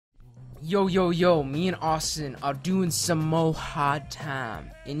Yo, me and Austin are doing some more hard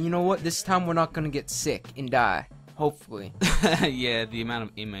time. And you know what? This time we're not gonna get sick and die. Hopefully. Yeah, the amount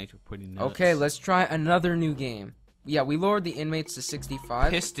of inmates were pretty nuts. Okay, let's try another new game. Yeah, we lowered the inmates to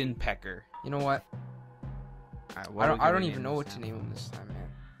 65. Piston Pecker. You know what? Right, I don't even know what to name them this time,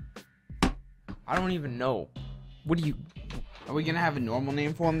 man. I don't even know. What do you... Are we gonna have a normal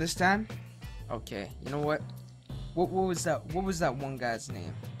name for him this time? Okay, you know what? What was that one guy's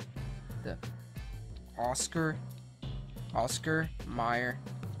name? The Oscar Meyer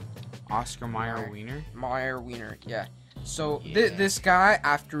Wiener. Meyer Wiener, yeah. So Yeah. This guy,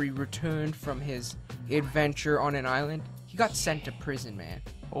 after he returned from his adventure on an island, he got sent to prison, man.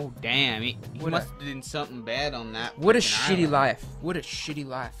 Oh damn! He What must have done something bad on that. What a fucking shitty island. life. What a shitty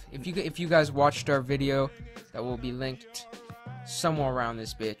life. If you guys watched our video, that will be linked somewhere around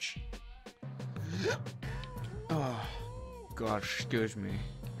this bitch. Oh, God, excuse me.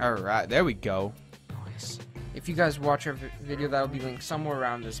 All right, there we go. Nice. If you guys watch our video, that will be linked somewhere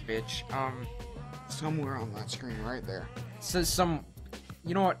around this bitch. Somewhere on that screen right there. So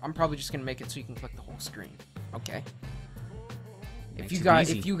you know what? I'm probably just gonna make it so you can click the whole screen. Okay. If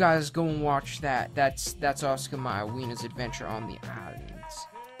you guys go and watch that, that's Oscar Meyer Wiener's adventure on the islands.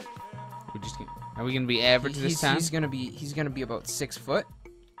 Are we gonna be average this time? He's gonna be about 6 foot.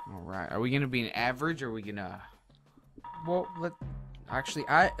 All right. Are we gonna be an average, or are we gonna? Well, actually,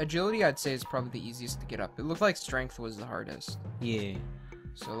 agility I'd say is probably the easiest to get up. It looked like strength was the hardest. Yeah.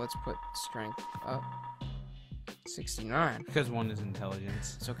 So let's put strength up. 69. Because one is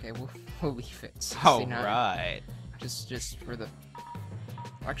intelligence. It's okay. We'll leave it. 69. All right. Just for the.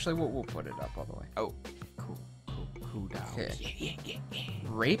 Actually, we'll put it up all the way. Oh, cool down. Okay.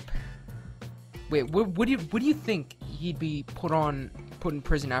 Rape. Wait, what do you think he'd be put in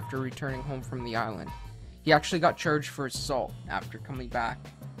prison after returning home from the island? He actually got charged for assault after coming back.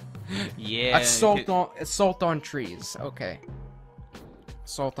 Yeah. Assault on trees. Okay.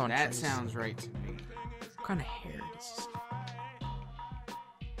 Assault on trees. That sounds right to me. What kind of hair is this?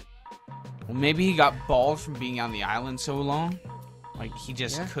 Well, maybe he got bald from being on the island so long. Like he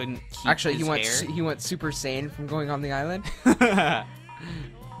just couldn't keep Actually, his hair. he went Super Saiyan from going on the island.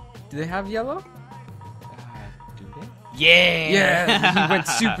 Do they have yellow? Do they? Yeah. Yeah, he went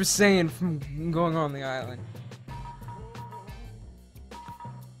Super Saiyan from going on the island.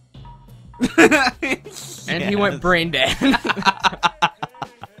 And he went brain dead.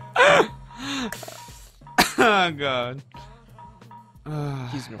 Oh god.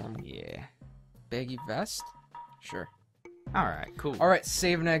 He's normal. Yeah. Baggy vest? Sure. All right. Cool. All right,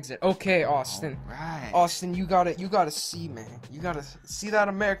 save and exit. Okay, Austin. Right. Austin, you gotta see, man. You gotta see that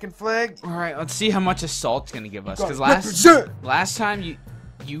American flag. All right. Let's see how much assault's gonna give us. Because last time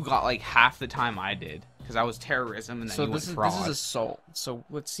you got like half the time I did. Because I was terrorism and then you went fraud. This is assault. So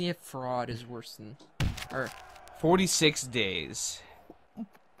let's see if fraud is worse than. Or 46 days.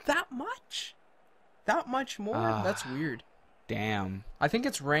 that much? That much more? That's weird. Damn. I think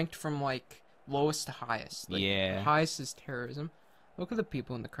it's ranked from like lowest to highest. Like, yeah. Highest is terrorism. Look at the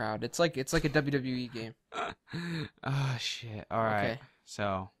people in the crowd. It's like a WWE game. Oh shit. All right. Okay.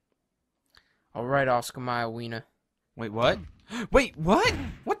 So. All right, Oscar Meyer Wiener. Wait, what? Wait, what?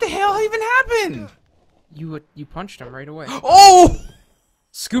 What the hell even happened? You punched him right away. Oh!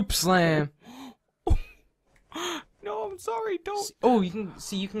 Scoop slam. No, I'm sorry. Don't. Oh, you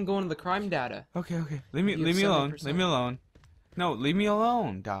can go into the crime data. Okay. Leave me alone. Leave me alone. No, leave me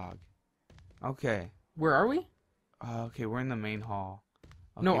alone, dog. Okay. Where are we? Okay, we're in the main hall.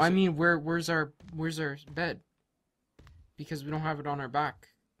 Okay, No, I mean where's our bed? Because we don't have it on our back.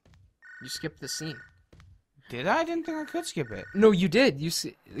 You skipped the scene. Did I? I didn't think I could skip it. No, you did. It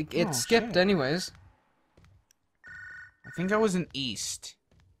Oh, skipped shit. anyways. I think I was in east.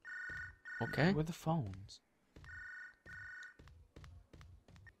 Okay. Where are the phones?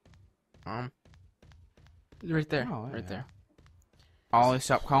 Right there. Oh, right there. Ollie,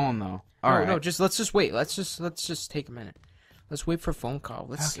 stop calling though. All right. No, let's just wait. Let's just take a minute. Let's wait for a phone call.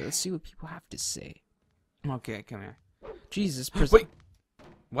 Let's see what people have to say. Okay, come here. Jesus. Wait.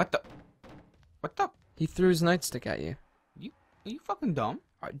 What the? He threw his nightstick at you. Are you fucking dumb?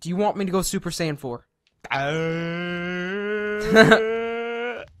 Do you want me to go Super Saiyan 4?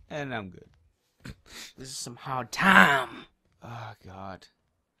 And I'm good. This is some hard time. Oh god.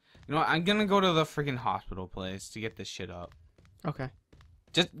 You know what? I'm gonna go to the freaking hospital place to get this shit up. Okay.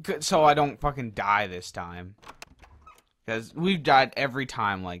 Just so I don't fucking die this time. Because we've died every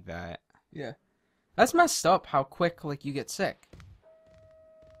time like that. Yeah. That's messed up how quick, like, you get sick.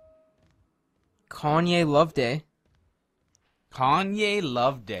 Kanye Love Day. Kanye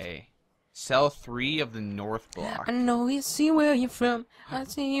Love Day. Cell 3 of the north block. I know you see where you're from. I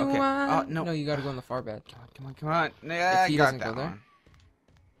see you. Okay. No. No, you gotta go in the far bed. Come on. Yeah, if he doesn't go there.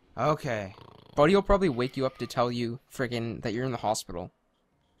 Okay. Buddy will probably wake you up to tell you friggin' that you're in the hospital.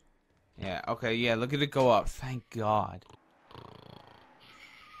 Yeah, okay, yeah, look at it go up. Thank God.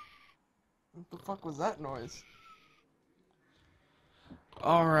 What the fuck was that noise?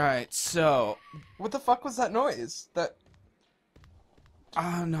 Alright, so... What the fuck was that noise? That...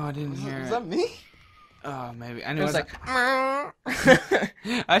 Oh, no, I didn't hear it. Was that me? Oh, maybe. I It knew was like... I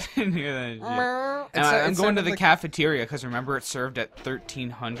didn't hear that shit. And I'm going to the cafeteria, because remember it served at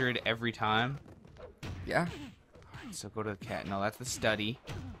 1300 every time? Yeah. Alright, so go to the cat. No, that's the study.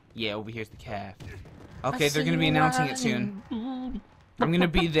 Yeah, over here's the calf. Okay, they're going to be announcing it soon. I'm going to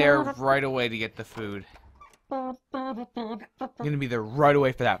be there right away to get the food. I'm going to be there right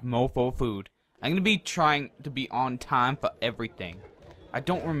away for that mofo food. I'm going to be trying to be on time for everything. I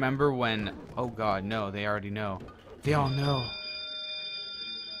don't remember when... Oh god, no, they already know. They all know.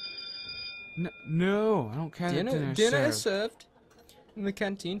 No, I don't care. Dinner is served in the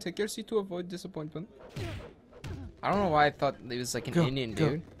canteen. Take your seat to avoid disappointment. I don't know why I thought it was like an Indian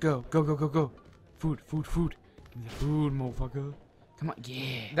dude. Go. Food. Give me the food, motherfucker. Come on,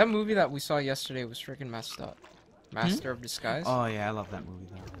 yeah. That movie that we saw yesterday was freaking messed up. Master of Disguise. Oh yeah, I love that movie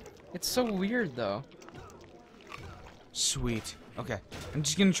though. It's so weird though. Sweet. Okay, I'm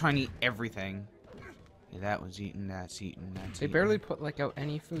just gonna try and eat everything. Yeah, that was eaten. That's eaten. They barely put like out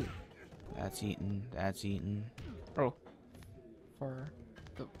any food. That's eaten. That's eaten. Oh, far,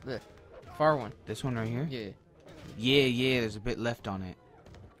 the far one. This one right here. Yeah. Yeah. There's a bit left on it.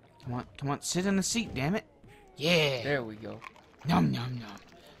 Come on. Sit in the seat, damn it. Yeah. There we go. Nom.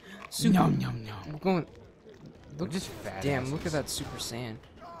 Super. Nom. We're going. Look, just fat. Damn, look at that Super Saiyan.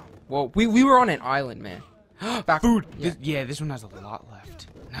 Whoa, we were on an island, man. Back. Food. Yeah. This one has a lot left.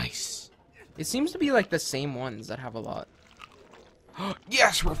 Nice. It seems to be like the same ones that have a lot.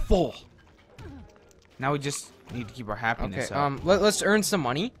 Yes, we're full. Now we just need to keep our happiness up. Let's earn some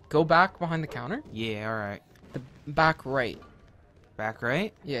money. Go back behind the counter. Yeah, all right. The back right. Back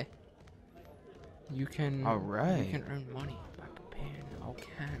right? Yeah. You can. All right. You can earn money by preparing all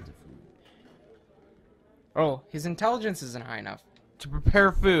kinds of food. Oh, his intelligence isn't high enough to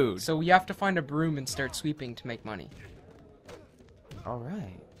prepare food. So we have to find a broom and start sweeping to make money. All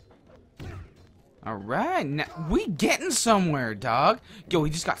right. Now we getting somewhere, dog. Yo, we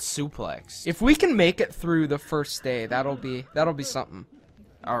just got suplexed. If we can make it through the first day, that'll be something.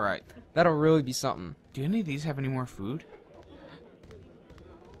 All right. That'll really be something. Do any of these have any more food?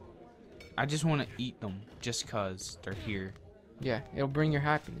 I just want to eat them just cause they're here. Yeah, it'll bring your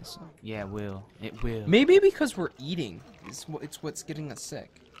happiness up. Yeah, it will. It will. Maybe because we're eating, it's what's getting us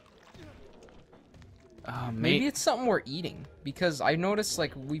sick. Maybe it's something we're eating because I noticed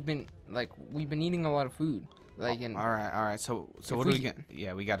like we've been eating a lot of food. Like in. All right. So what do we get?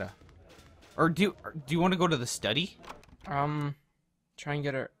 Yeah, we gotta. Or do you want to go to the study? Try and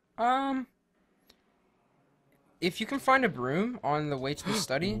get a If you can find a broom on the way to the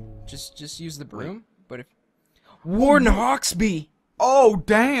study, just use the broom. But if Warden Hawksby. Oh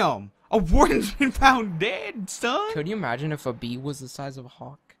damn! A warden's been found dead, son. Could you imagine if a bee was the size of a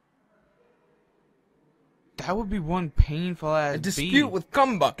hawk? That would be one painful ass. A dispute with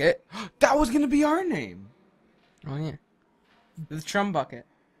Cum Bucket. That was gonna be our name. Oh yeah. The Chum Bucket.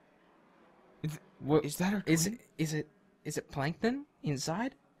 Is that our? Is it plankton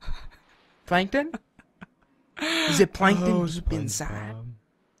inside? Plankton? Is it plankton deep inside?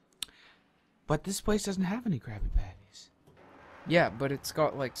 But this place doesn't have any Krabby Patties. Yeah, but it's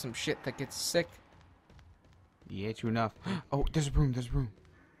got like some shit that gets sick. Yeah, true enough. Oh, there's a broom. Yeah.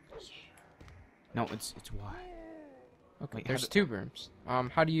 No, it's Y. Okay, wait, there's two brooms.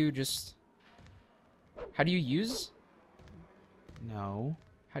 How do you use? No.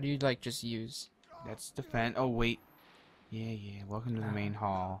 How do you like just use? That's defend. Oh wait. Yeah. Welcome to the main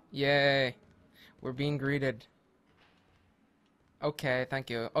hall. Yay. We're being greeted. Okay,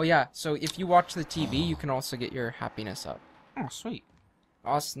 thank you. Oh yeah, so if you watch the TV, you can also get your happiness up. Oh, sweet.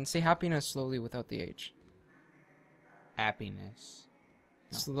 Austin, say happiness slowly without the H. Happiness.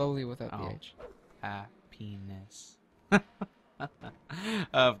 No. Slowly without the H. Happiness.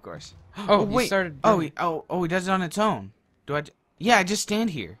 Of course. Oh, wait. Started he does it on its own. Yeah, I just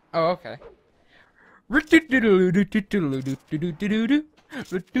stand here. Oh, okay. Let's just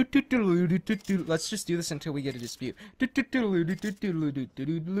do this until we get a dispute.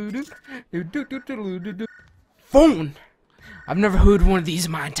 Phone! I've never heard one of these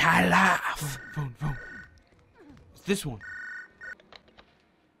in my entire life. Phone. It's this one.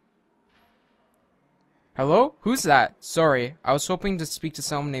 Hello? Who's that? Sorry, I was hoping to speak to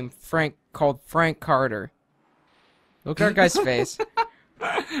someone named Frank, called Frank Carter. Look at our guy's face.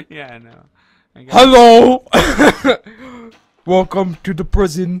 Yeah, I know. Hello! Welcome to the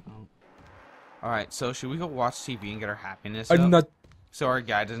prison. Alright, so should we go watch TV and get our happiness I'm up? not... So our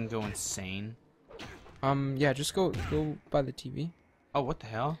guy doesn't go insane? Yeah, just go by the TV. Oh, what the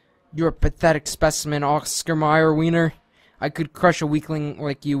hell? You're a pathetic specimen, Oscar Mayer Wiener. I could crush a weakling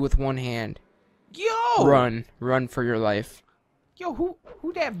like you with one hand. Yo! Run for your life. Yo, who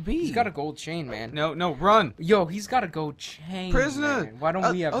that be? He's got a gold chain, man. No, run! Yo, he's got a gold chain, Prisoner! man. Why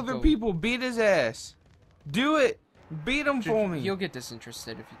don't we have other people beat his ass? Do it! Beat him for me! You'll get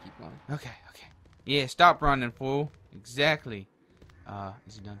disinterested if you keep going. Okay. Yeah, stop running, fool. Exactly.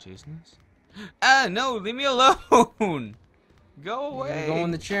 Is he done chasing us? No, leave me alone! Go away! Go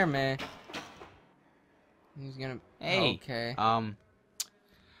in the chair, man. He's gonna... Hey. Okay.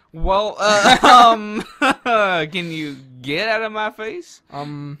 Well, can you get out of my face?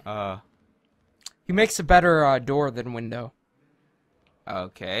 He makes a better, door than window.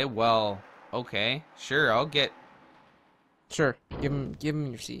 Okay, well, okay. Sure, I'll get... Sure. Give him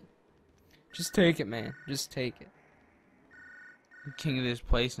your seat. Just take it, man. Just take it. I'm king of this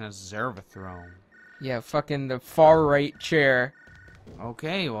place and I deserve a throne. Yeah, fucking the far right chair.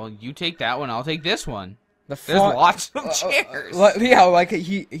 Okay, well, you take that one, I'll take this one. There's lots of chairs. Yeah, like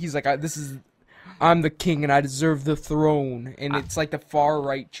he's like, I'm the king and I deserve the throne, and it's like the far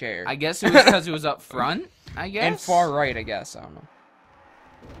right chair. I guess it was because it was up front. I guess. And far right, I guess. I don't know.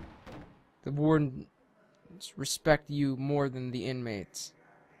 The wardens respect you more than the inmates.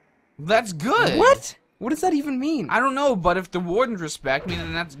 That's good. What? What does that even mean? I don't know, but if the wardens respect me,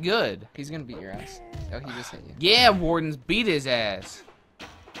 then that's good. He's gonna beat your ass. Oh, he just hit you. Yeah, wardens beat his ass.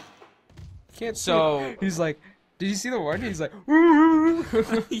 Can't see so it. He's like, did you see the warden? He's like,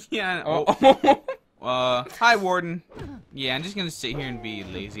 yeah. Hi, warden. Yeah, I'm just gonna sit here and be a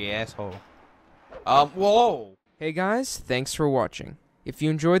lazy asshole. Whoa. Hey guys, thanks for watching. If you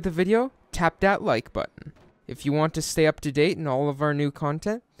enjoyed the video, tap that like button. If you want to stay up to date in all of our new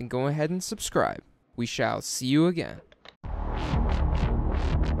content, then go ahead and subscribe. We shall see you again.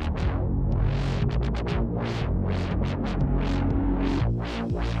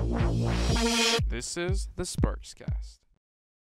 This is the Sparkscast.